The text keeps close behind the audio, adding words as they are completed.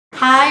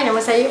Hai, nama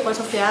saya Puan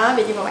Sofia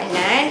Mohd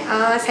Adnan.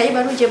 Saya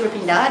baru je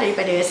berpindah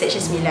daripada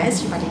Seksyen 9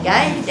 Seri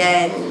Mahligai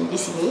dan di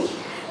sini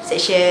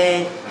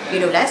Seksyen 12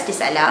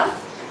 Desa.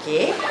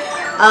 Okay.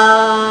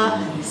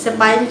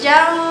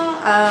 Sepanjang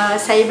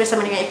saya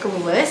bersama dengan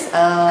Akmovers,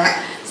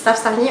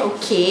 staff-staffnya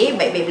okey,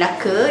 baik-baik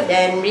belaka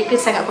dan mereka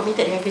sangat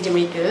komited dengan kerja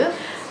mereka.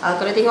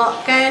 Kalau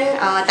tengok kan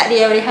tak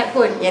ada yang rehat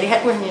pun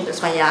hanya untuk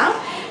semayang.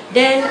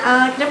 Dan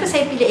kenapa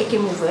saya pilih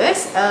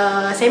Akmovers?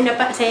 Saya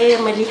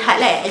melihat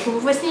lah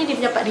Akmovers ni dia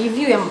mendapat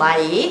review yang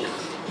baik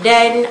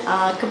dan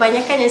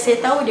kebanyakan yang saya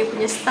tahu dia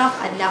punya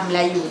staff adalah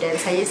Melayu dan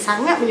saya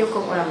sangat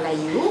menyokong orang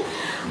Melayu.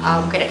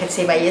 Bukan nak kata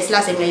saya bias lah,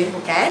 saya Melayu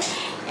bukan.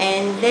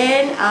 And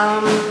then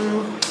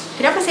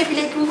kenapa saya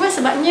pilih Akmovers?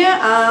 Sebabnya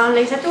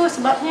lagi satu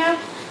sebabnya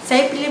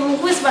saya pilih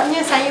Movers sebabnya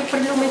saya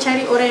perlu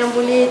mencari orang yang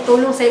boleh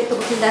tolong saya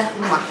untuk berpindah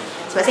rumah.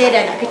 Sebab saya ada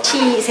anak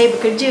kecil, saya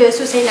bekerja,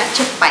 so saya nak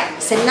cepat,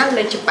 senang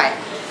dan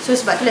cepat. So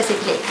sebab itulah saya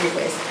pilih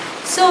Akmovers.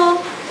 So,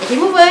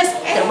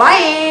 Akmovers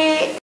terbaik.